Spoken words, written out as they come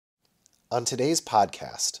On today's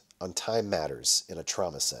podcast on time matters in a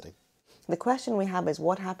trauma setting, The question we have is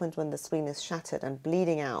what happens when the spleen is shattered and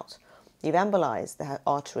bleeding out? You've embolized the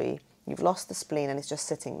artery, you've lost the spleen and it's just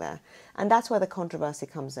sitting there. And that's where the controversy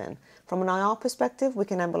comes in. From an IR perspective, we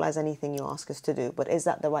can embolize anything you ask us to do, but is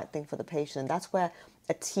that the right thing for the patient? And that's where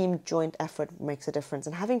a team joint effort makes a difference.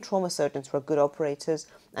 And having trauma surgeons who are good operators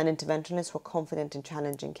and interventionists who are confident in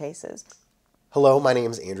challenging cases. Hello, my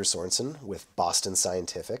name is Andrew Sorensen with Boston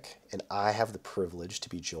Scientific, and I have the privilege to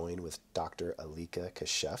be joined with Dr. Elika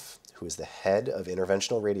Kashef, who is the head of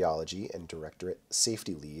interventional radiology and directorate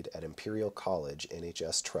safety lead at Imperial College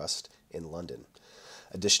NHS Trust in London.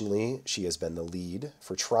 Additionally, she has been the lead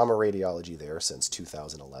for trauma radiology there since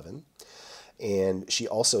 2011, and she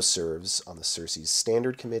also serves on the CIRCE's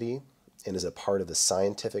Standard Committee and is a part of the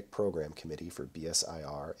Scientific Program Committee for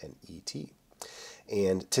BSIR and ET.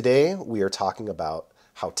 And today we are talking about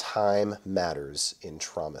how time matters in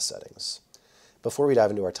trauma settings. Before we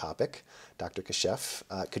dive into our topic, Dr. Kashef,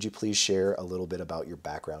 could you please share a little bit about your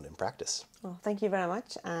background in practice? Well, thank you very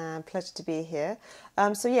much. Pleasure to be here.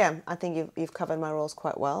 I think you've covered my roles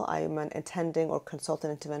quite well. I'm an attending or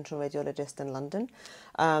consultant interventional radiologist in London,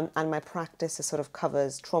 and my practice sort of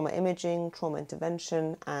covers trauma imaging, trauma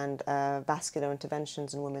intervention, and vascular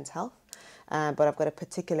interventions in women's health. But I've got a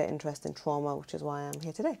particular interest in trauma, which is why I'm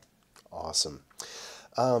here today. Awesome.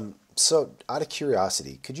 So out of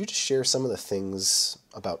curiosity, could you just share some of the things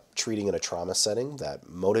about treating in a trauma setting that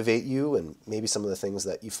motivate you and maybe some of the things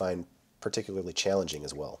that you find particularly challenging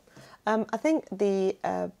as well? I think the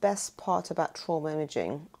best part about trauma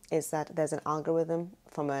imaging is that there's an algorithm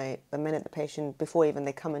from the minute the patient, before even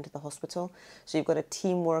they come into the hospital. So you've got a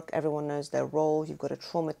teamwork, everyone knows their role, you've got a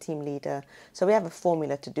trauma team leader. So we have a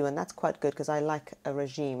formula to do, and that's quite good because I like a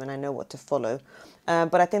regime and I know what to follow.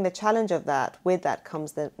 But I think the challenge of that, with that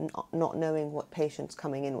comes the not knowing what patient's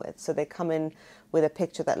coming in with. So they come in with a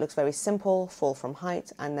picture that looks very simple, fall from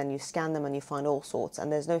height, and then you scan them and you find all sorts,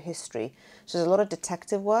 and there's no history. So there's a lot of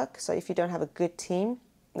detective work. So if you don't have a good team,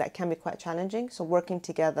 that can be quite challenging. So working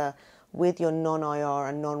together with your non-IR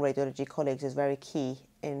and non-radiology colleagues is very key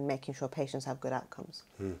in making sure patients have good outcomes.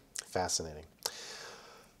 Fascinating.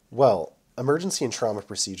 Well, emergency and trauma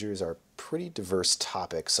procedures are a pretty diverse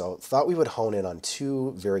topic, so I thought we would hone in on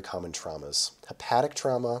two very common traumas, hepatic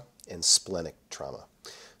trauma and splenic trauma.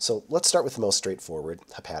 So let's start with the most straightforward,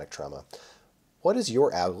 hepatic trauma. What is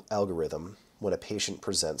your algorithm when a patient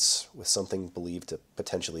presents with something believed to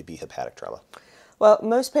potentially be hepatic trauma? Well,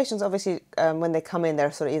 most patients, obviously, when they come in,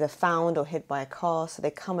 they're sort of either found or hit by a car. So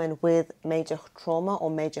they come in with major trauma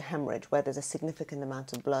or major hemorrhage, where there's a significant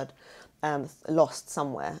amount of blood lost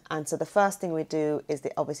somewhere. And so the first thing we do is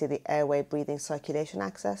obviously the airway, breathing, circulation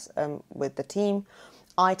access with the team.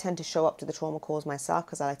 I tend to show up to the trauma calls myself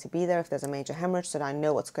because I like to be there if there's a major hemorrhage so that I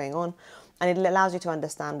know what's going on. And it allows you to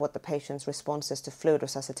understand what the patient's response is to fluid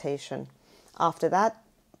resuscitation. After that,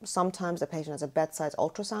 sometimes the patient has a bedside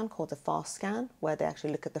ultrasound called a fast scan, where they actually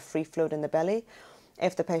look at the free fluid in the belly.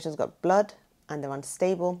 If the patient's got blood and they're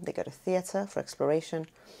unstable, they go to theatre for exploration.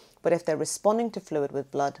 But if they're responding to fluid with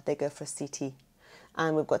blood, they go for a CT.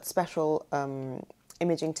 And we've got special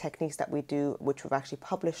imaging techniques that we do, which we've actually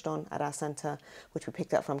published on at our centre, which we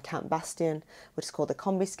picked up from Camp Bastion, which is called the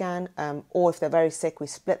combi scan. Or if they're very sick, we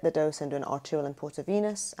split the dose and do an arterial and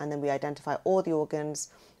portovenous, and then we identify all the organs.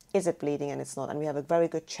 Is it bleeding? And it's not. And we have a very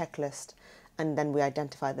good checklist, and then we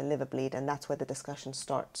identify the liver bleed, and that's where the discussion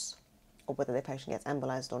starts, or whether the patient gets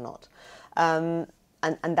embolized or not.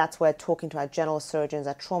 And that's where talking to our general surgeons,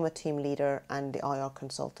 our trauma team leader, and the IR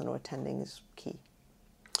consultant or attending is key.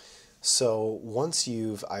 So once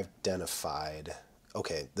you've identified,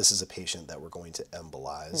 okay, this is a patient that we're going to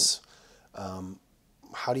embolize,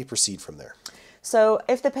 how do you proceed from there? So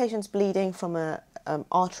if the patient's bleeding from an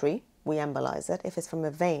artery, we embolize it. If it's from a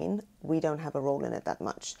vein, we don't have a role in it that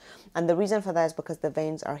much. And the reason for that is because the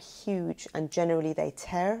veins are huge and generally they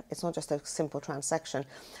tear. It's not just a simple transection.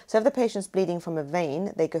 So if the patient's bleeding from a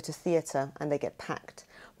vein, they go to theatre and they get packed.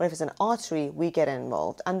 But if it's an artery, we get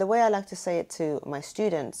involved. And the way I like to say it to my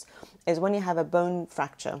students is when you have a bone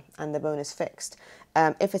fracture and the bone is fixed,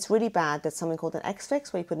 if it's really bad, there's something called an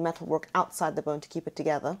X-fix, where you put metalwork outside the bone to keep it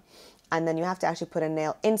together. And then you have to actually put a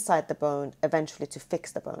nail inside the bone eventually to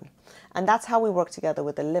fix the bone. And that's how we work together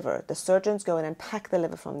with the liver. The surgeons go in and pack the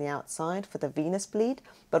liver from the outside for the venous bleed,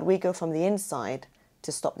 but we go from the inside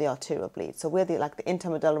to stop the arterial bleed. So we're like the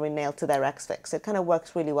intermedullary nail to their X-fix. It kind of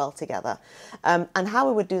works really well together. And how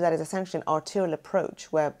we would do that is essentially an arterial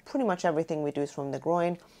approach, where pretty much everything we do is from the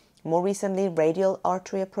groin. More recently, radial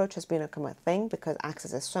artery approach has been a thing because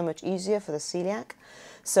access is so much easier for the celiac.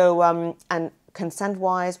 So, and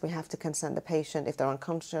Consent-wise, we have to consent the patient. If they're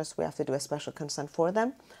unconscious, we have to do a special consent for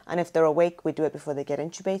them. And if they're awake, we do it before they get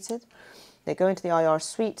intubated. They go into the IR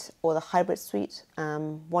suite or the hybrid suite.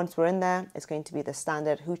 Once we're in there, it's going to be the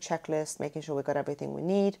standard WHO checklist, making sure we've got everything we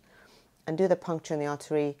need, and do the puncture in the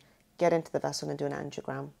artery, get into the vessel and do an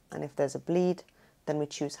angiogram. And if there's a bleed, then we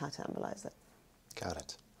choose how to embolize it. Got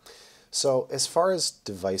it. So as far as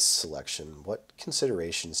device selection, what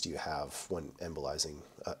considerations do you have when embolizing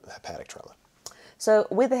hepatic trauma? So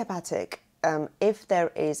with the hepatic, if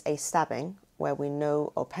there is a stabbing where we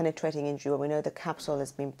know, or penetrating injury where we know the capsule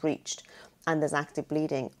has been breached and there's active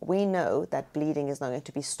bleeding, we know that bleeding is not going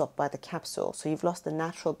to be stopped by the capsule. So you've lost the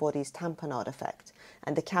natural body's tamponade effect,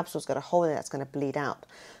 and the capsule's got a hole in it that's going to bleed out.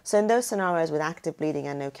 So in those scenarios with active bleeding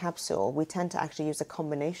and no capsule, we tend to actually use a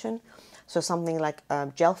combination. So something like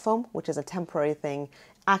gel foam, which is a temporary thing,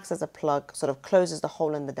 acts as a plug, sort of closes the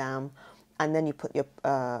hole in the dam, and then you put your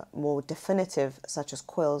more definitive, such as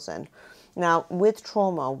quills, in. Now, with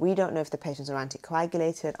trauma, we don't know if the patients are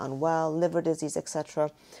anticoagulated, unwell, liver disease, etc.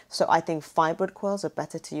 So I think fibroid quills are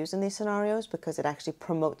better to use in these scenarios because it actually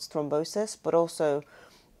promotes thrombosis, but also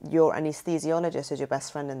your anesthesiologist is your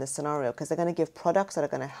best friend in this scenario because they're going to give products that are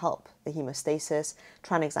going to help the hemostasis,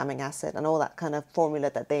 tranexamic acid, and all that kind of formula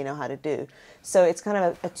that they know how to do. So it's kind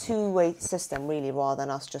of a two-way system, really, rather than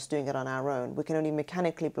us just doing it on our own. We can only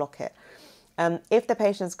mechanically block it. If the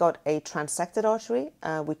patient's got a transected artery,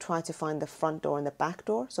 we try to find the front door and the back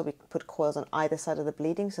door. So we put coils on either side of the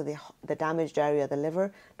bleeding so the damaged area of the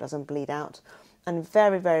liver doesn't bleed out. And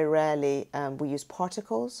very, very rarely we use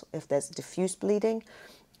particles if there's diffuse bleeding.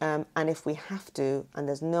 And if we have to, and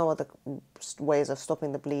there's no other ways of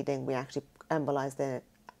stopping the bleeding, we actually embolize the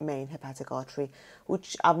main hepatic artery,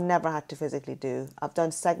 which I've never had to physically do. I've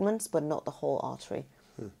done segments, but not the whole artery.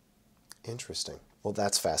 Interesting. Well,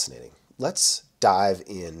 that's fascinating. Let's dive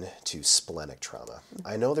into splenic trauma.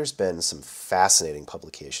 I know there's been some fascinating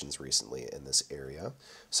publications recently in this area.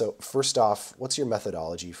 So first off, what's your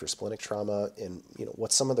methodology for splenic trauma, and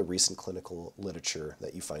what's some of the recent clinical literature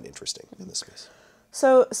that you find interesting in this space?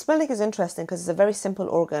 So splenic is interesting because it's a very simple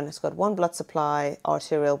organ. It's got one blood supply,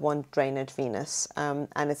 arterial, one drainage, venous, and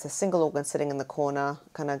it's a single organ sitting in the corner,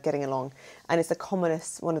 kind of getting along. And it's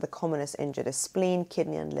one of the commonest injured. Is spleen,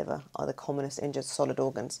 kidney, and liver are the commonest injured solid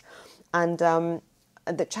organs. And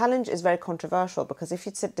the challenge is very controversial because if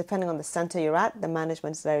you sit, depending on the center you're at, the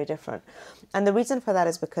management is very different. And the reason for that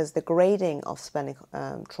is because the grading of splenic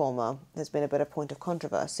trauma has been a bit of point of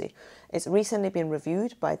controversy. It's recently been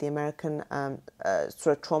reviewed by the American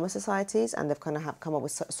sort of trauma societies, and they've kind of come up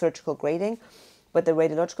with surgical grading, but the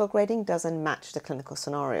radiological grading doesn't match the clinical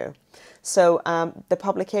scenario. So the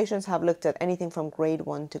publications have looked at anything from grade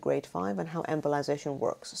 1 to grade 5 and how embolization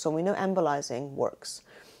works. So we know embolizing works.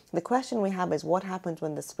 The question we have is what happens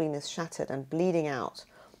when the spleen is shattered and bleeding out?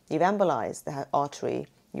 You've embolized the artery,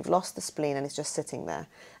 you've lost the spleen, and it's just sitting there.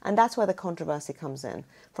 And that's where the controversy comes in.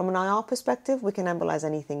 From an IR perspective, we can embolize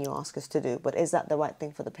anything you ask us to do, but is that the right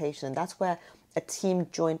thing for the patient? And that's where a team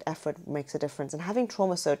joint effort makes a difference. And having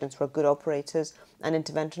trauma surgeons who are good operators and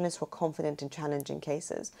interventionists who are confident in challenging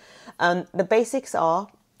cases. The basics are,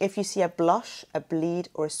 if you see a blush, a bleed,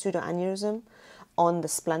 or a pseudoaneurysm on the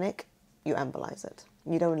splenic, you embolize it.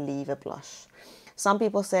 You don't leave a blush. Some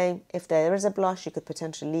people say if there is a blush, you could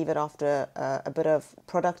potentially leave it after a bit of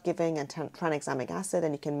product giving and tranexamic acid,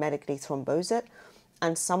 and you can medically thrombose it.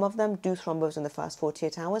 And some of them do thrombose in the first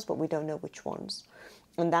 48 hours, but we don't know which ones.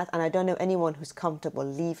 And I don't know anyone who's comfortable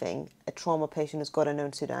leaving a trauma patient who's got a known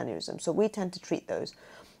pseudoaneurysm. So we tend to treat those.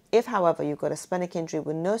 If, however, you've got a splenic injury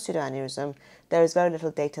with no pseudoaneurysm, there is very little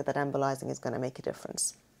data that embolizing is going to make a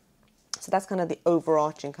difference. So that's kind of the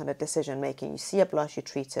overarching kind of decision making. You see a blush, you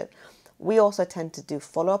treat it. We also tend to do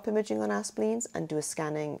follow-up imaging on our spleens and do a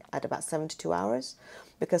scanning at about 72 hours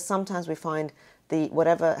because sometimes we find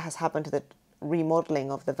whatever has happened to the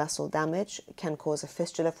remodeling of the vessel damage can cause a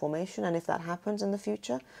fistula formation, and if that happens in the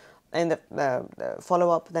future, in the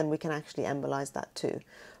follow-up, then we can actually embolize that too.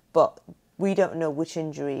 But we don't know which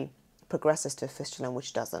injury progresses to a fistula and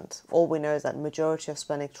which doesn't. All we know is that majority of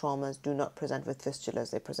splenic traumas do not present with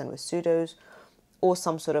fistulas. They present with pseudos or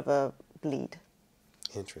some sort of a bleed.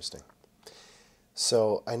 Interesting.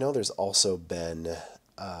 So I know there's also been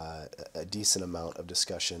a decent amount of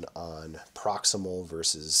discussion on proximal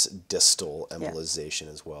versus distal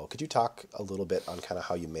embolization as well. Could you talk a little bit on kind of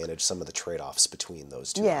how you manage some of the trade-offs between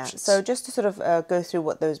those two options? So just to sort of go through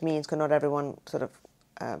what those means, because not everyone sort of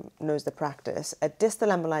knows the practice. A distal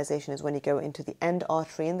embolization is when you go into the end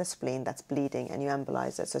artery in the spleen that's bleeding and you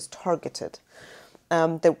embolize it, so it's targeted.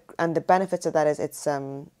 And the benefits of that is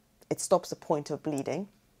it stops the point of bleeding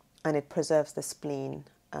and it preserves the spleen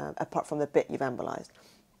apart from the bit you've embolized.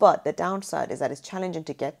 But the downside is that it's challenging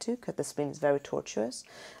to get to because the spleen is very tortuous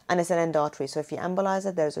and it's an end artery. So if you embolize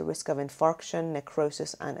it, there's a risk of infarction,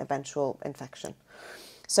 necrosis, and eventual infection.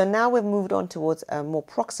 So now we've moved on towards more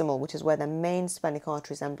proximal, which is where the main splenic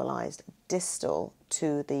artery is embolized distal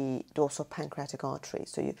to the dorsal pancreatic artery.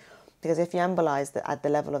 Because if you embolize at the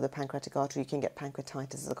level of the pancreatic artery, you can get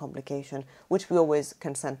pancreatitis as a complication, which we always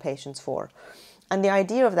can send patients for. And the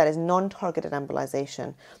idea of that is non-targeted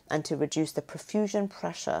embolization and to reduce the perfusion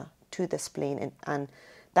pressure to the spleen, and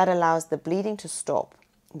that allows the bleeding to stop,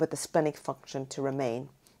 but the splenic function to remain.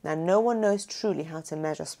 Now, no one knows truly how to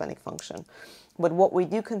measure splenic function, but what we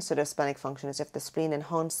do consider splenic function is if the spleen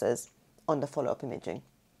enhances on the follow-up imaging,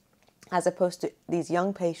 as opposed to these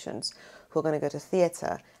young patients who are going to go to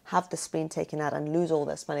theatre, have the spleen taken out and lose all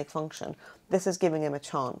their splenic function. This is giving them a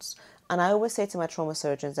chance. And I always say to my trauma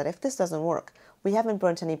surgeons that if this doesn't work, we haven't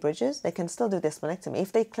burnt any bridges. They can still do the splenectomy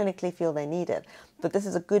if they clinically feel they need it. But this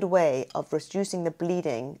is a good way of reducing the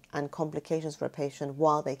bleeding and complications for a patient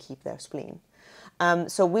while they keep their spleen.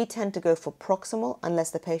 So we tend to go for proximal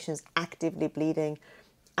unless the patient is actively bleeding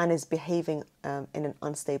and is behaving in an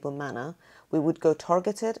unstable manner. We would go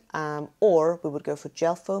targeted, or we would go for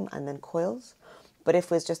gel foam and then coils. But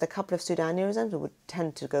if it's just a couple of pseudoaneurysms, we would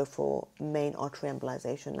tend to go for main artery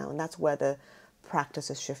embolization now, and that's where the practice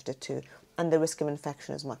has shifted to, and the risk of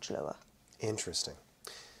infection is much lower. Interesting.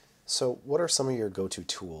 So what are some of your go-to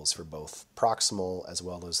tools for both proximal as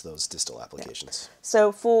well as those distal applications? Yeah.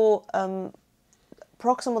 So for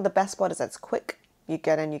proximal, the best part is that it's quick. You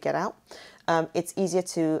get in, you get out. It's easier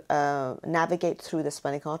to navigate through the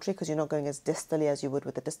splenic artery because you're not going as distally as you would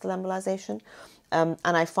with the distal embolization. And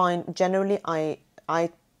I find generally I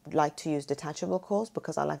like to use detachable coils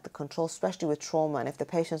because I like the control, especially with trauma. And if the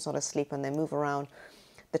patient's not asleep and they move around,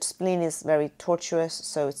 the spleen is very tortuous,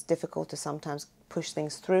 so it's difficult to sometimes push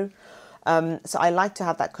things through. So I like to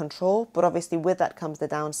have that control, but obviously with that comes the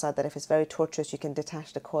downside that if it's very tortuous, you can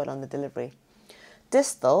detach the coil on the delivery.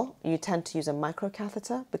 Distal, you tend to use a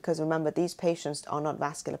microcatheter because remember, these patients are not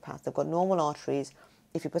vascular paths. They've got normal arteries.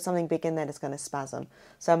 If you put something big in there, it's going to spasm.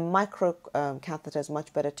 So a micro catheter is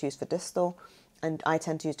much better to use for distal, and I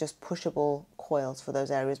tend to use just pushable coils for those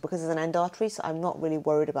areas because it's an end artery, so I'm not really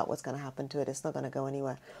worried about what's going to happen to it. It's not going to go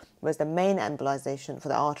anywhere. Whereas the main embolization for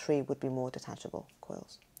the artery would be more detachable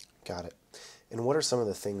coils. Got it. And what are some of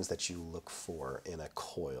the things that you look for in a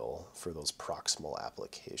coil for those proximal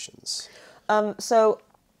applications?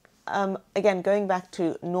 Again, going back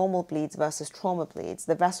to normal bleeds versus trauma bleeds,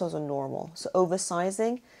 the vessels are normal. So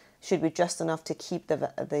oversizing should be just enough to keep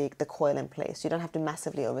the coil in place. You don't have to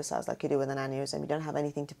massively oversize like you do with an aneurysm. You don't have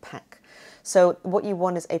anything to pack. So what you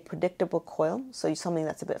want is a predictable coil, so something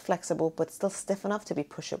that's a bit flexible but still stiff enough to be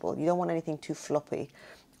pushable. You don't want anything too floppy.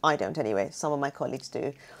 I don't anyway. Some of my colleagues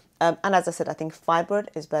do. And as I said, I think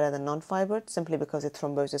fibred is better than non-fibred simply because it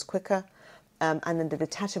thromboses quicker. And then the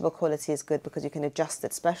detachable quality is good because you can adjust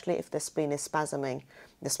it, especially if the spleen is spasming,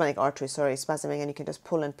 the splenic artery, spasming, and you can just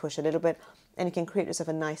pull and push a little bit, and you can create yourself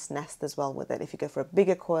a nice nest as well with it if you go for a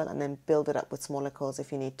bigger coil and then build it up with smaller coils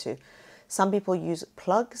if you need to. Some people use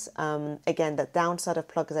plugs. Again, the downside of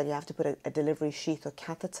plug is that you have to put a delivery sheath or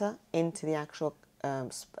catheter into the actual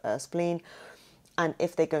spleen. And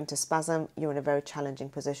if they go into spasm, you're in a very challenging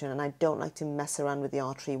position. And I don't like to mess around with the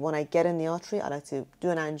artery. When I get in the artery, I like to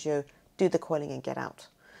do an angio, do the coiling and get out.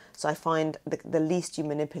 So I find the least you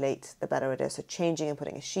manipulate, the better it is. So changing and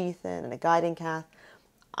putting a sheath in and a guiding cath,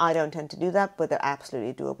 I don't tend to do that, but they're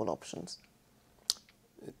absolutely doable options.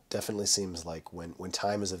 It definitely seems like when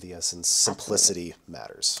time is of the essence, simplicity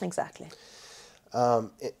matters. Exactly.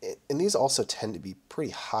 And these also tend to be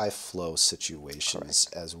pretty high flow situations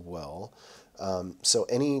as well. So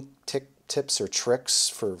any tips or tricks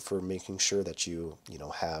for making sure that you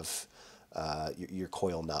have your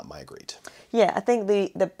coil not migrate? Yeah, I think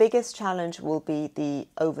the biggest challenge will be the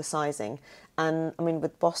oversizing. And I mean,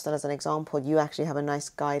 with Boston as an example, you actually have a nice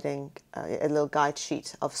guiding, a little guide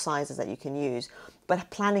sheet of sizes that you can use. But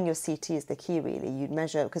planning your CT is the key, really. You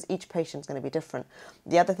measure, because each patient's going to be different.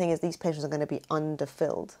 The other thing is these patients are going to be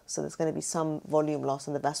underfilled. So there's going to be some volume loss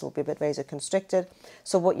and the vessel will be a bit vasoconstricted.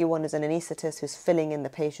 So what you want is an anaesthetist who's filling in the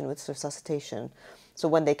patient with resuscitation. So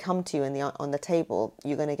when they come to you on the table,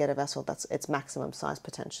 you're going to get a vessel that's its maximum size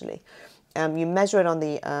potentially. You measure it on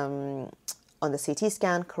the CT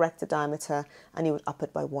scan, correct the diameter, and you would up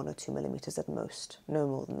it by 1 or 2 millimeters at most, no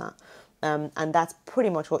more than that. And that's pretty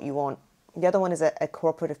much what you want. The other one is a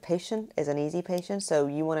cooperative patient, is an easy patient. So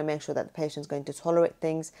you want to make sure that the patient's going to tolerate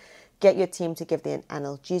things. Get your team to give the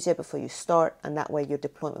analgesia before you start, and that way your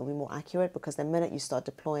deployment will be more accurate because the minute you start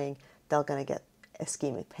deploying, they're going to get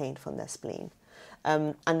ischemic pain from their spleen.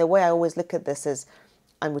 And the way I always look at this is,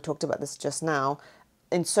 and we talked about this just now,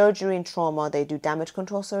 in surgery and trauma, they do damage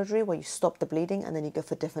control surgery where you stop the bleeding and then you go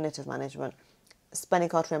for definitive management.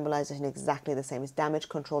 Splenic artery embolization exactly the same. It's damage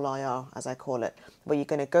control IR, as I call it, where you're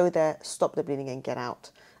going to go there, stop the bleeding and get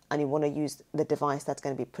out. And you want to use the device that's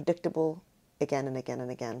going to be predictable again and again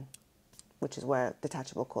and again, which is where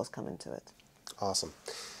detachable coils come into it. Awesome.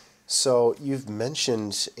 So you've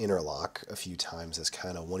mentioned interlock a few times as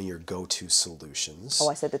kind of one of your go-to solutions. Oh,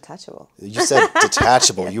 I said detachable. You said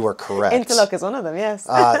detachable. You are correct. Interlock is one of them, yes.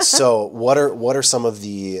 So what are some of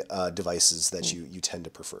the devices that you tend to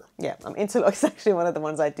prefer? Yeah, interlock is actually one of the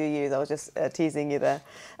ones I do use. I was just teasing you there.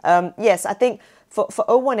 Yes, I think for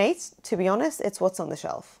 018, to be honest, it's what's on the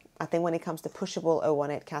shelf. I think when it comes to pushable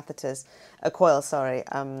 018 catheters, coils, sorry,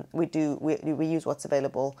 we use what's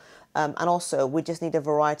available. And also, we just need a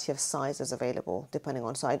variety of sizes available, depending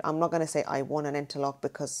on. So I'm not going to say I want an interlock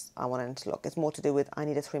because I want an interlock. It's more to do with I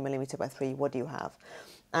need a 3mm by 3. What do you have?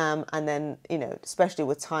 And then, especially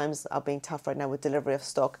with times are being tough right now with delivery of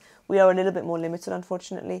stock, we are a little bit more limited,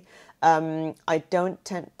 unfortunately. I don't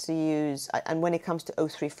tend to use, and when it comes to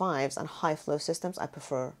 035s and high flow systems, I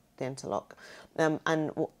prefer the interlock.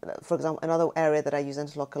 And for example, another area that I use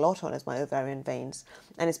interlock a lot on is my ovarian veins.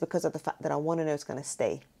 And it's because of the fact that I want to know it's going to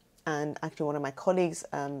stay. And actually one of my colleagues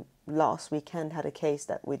last weekend had a case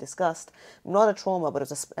that we discussed, not a trauma, but it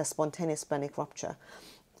was a spontaneous splenic rupture.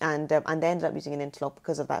 And they ended up using an interlock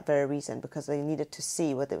because of that very reason, because they needed to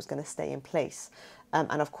see whether it was going to stay in place.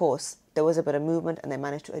 And of course, there was a bit of movement and they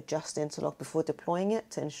managed to adjust the interlock before deploying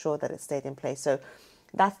it to ensure that it stayed in place. So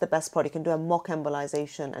that's the best part. You can do a mock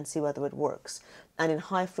embolization and see whether it works. And in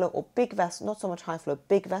high flow or big vessels, not so much high flow,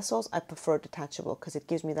 big vessels, I prefer detachable because it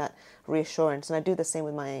gives me that reassurance. And I do the same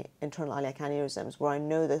with my internal iliac aneurysms, where I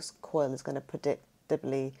know this coil is going to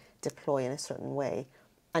predictably deploy in a certain way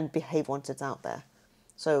and behave once it's out there.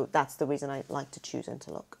 So that's the reason I like to choose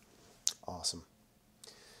interlock. Awesome.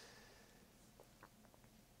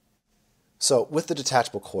 So with the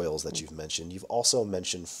detachable coils that you've mentioned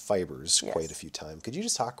mentioned fibers quite a few times. Could you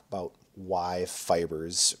just talk about why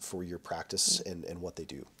fibers for your practice and what they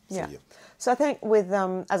do for you? So I think with,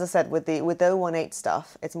 as I said, with the 018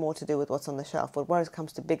 stuff, it's more to do with what's on the shelf. But when it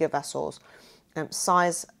comes to bigger vessels,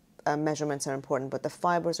 size measurements are important, but the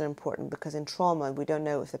fibers are important because in trauma, we don't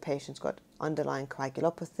know if the patient's got underlying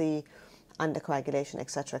coagulopathy, undercoagulation,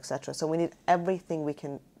 etc., etc. So we need everything we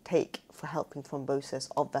can take for helping thrombosis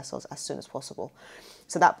of vessels as soon as possible.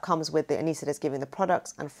 So that comes with the anaesthetist giving the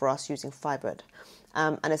products and for us using fibred.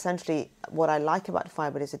 And essentially what I like about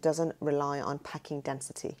fibred is it doesn't rely on packing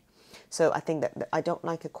density. So I think that I don't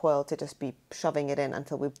like a coil to just be shoving it in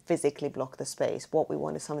until we physically block the space. What we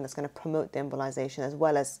want is something that's going to promote the embolization as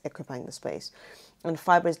well as occupying the space. And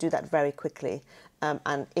fibers do that very quickly.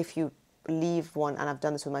 And if you leave one, and I've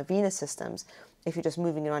done this with my venous systems, if you're just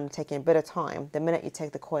moving around and taking a bit of time, the minute you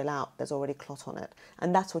take the coil out, there's already clot on it.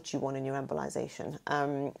 And that's what you want in your embolization.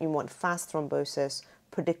 You want fast thrombosis,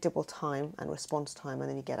 predictable time and response time, and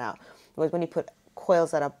then you get out. Whereas when you put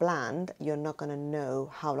coils that are bland, you're not going to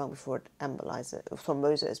know how long before it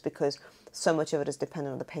thromboses because so much of it is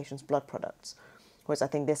dependent on the patient's blood products. Whereas I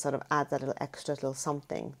think this sort of adds that little extra little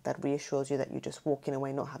something that reassures you that you're just walking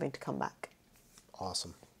away, not having to come back.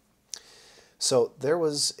 Awesome. So there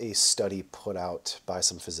was a study put out by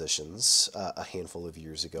some physicians a handful of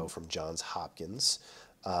years ago from Johns Hopkins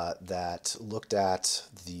that looked at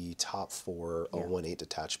the top 4 018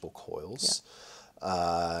 detachable coils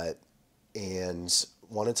and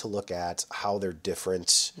wanted to look at how their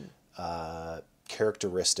different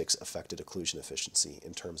characteristics affected occlusion efficiency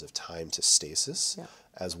in terms of time to stasis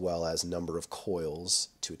as well as number of coils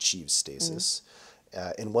to achieve stasis.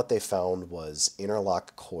 And what they found was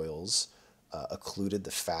interlock coils occluded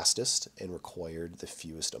the fastest and required the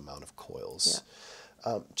fewest amount of coils.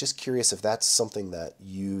 Just curious if that's something that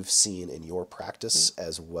you've seen in your practice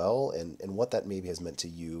as well, and what that maybe has meant to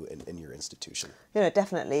you in your institution.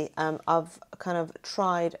 Definitely. I've kind of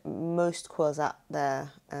tried most coils out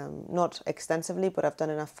there, not extensively, but I've done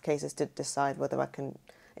enough cases to decide whether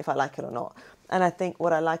if I like it or not. And I think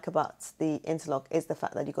what I like about the interlock is the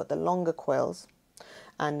fact that you've got the longer coils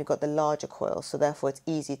and you've got the larger coils, so therefore it's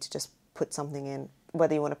easy to just put something in.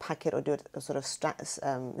 Whether you want to pack it or do it sort of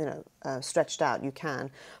stretched out, you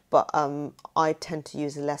can. But I tend to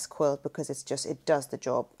use less coils because it does the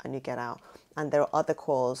job and you get out. And there are other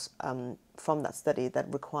coils from that study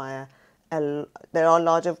that require, there are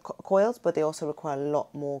larger coils, but they also require a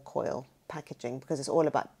lot more coil packaging because it's all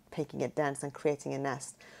about making it dense and creating a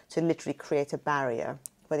nest to literally create a barrier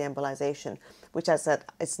for the embolization, which, as I said,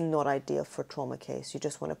 it's not ideal for a trauma case. You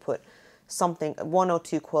just want to put something, 1 or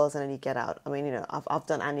 2 coils, and then you get out. I mean, I've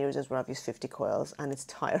done aneurysms where I've used 50 coils, and it's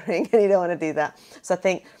tiring, and you don't want to do that. So I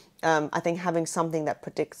think having something that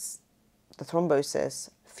predicts the thrombosis,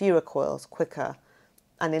 fewer coils, quicker,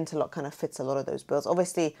 and interlock kind of fits a lot of those bills.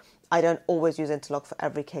 Obviously, I don't always use interlock for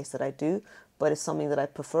every case that I do, but it's something that I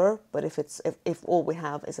prefer. But if all we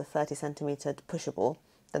have is a 30 centimeter pushable,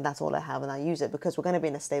 then that's all I have, and I use it because we're going to be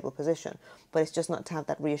in a stable position. But it's just not to have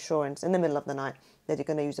that reassurance in the middle of the night that you're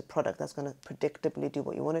going to use a product that's going to predictably do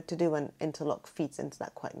what you want it to do, and interlock feeds into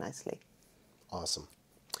that quite nicely. Awesome.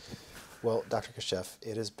 Well, Dr. Kashef,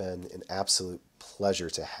 it has been an absolute pleasure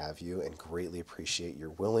to have you, and greatly appreciate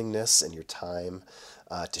your willingness and your time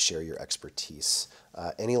to share your expertise.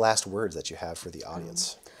 Any last words that you have for the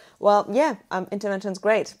audience? Well, yeah, intervention's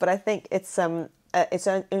great, but I think it's only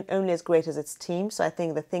as great as its team. So I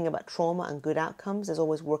think the thing about trauma and good outcomes is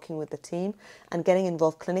always working with the team and getting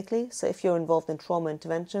involved clinically. So if you're involved in trauma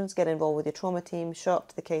interventions, get involved with your trauma team, show up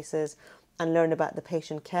to the cases, and learn about the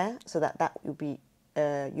patient care, so that will be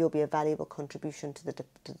you'll be a valuable contribution to the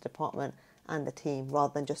department and the team,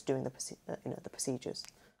 rather than just doing the procedures.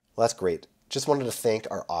 Well, that's great. Just wanted to thank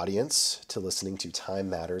our audience to listening to Time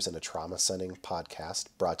Matters in a Trauma Setting podcast,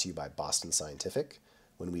 brought to you by Boston Scientific.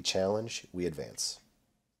 When we challenge, we advance.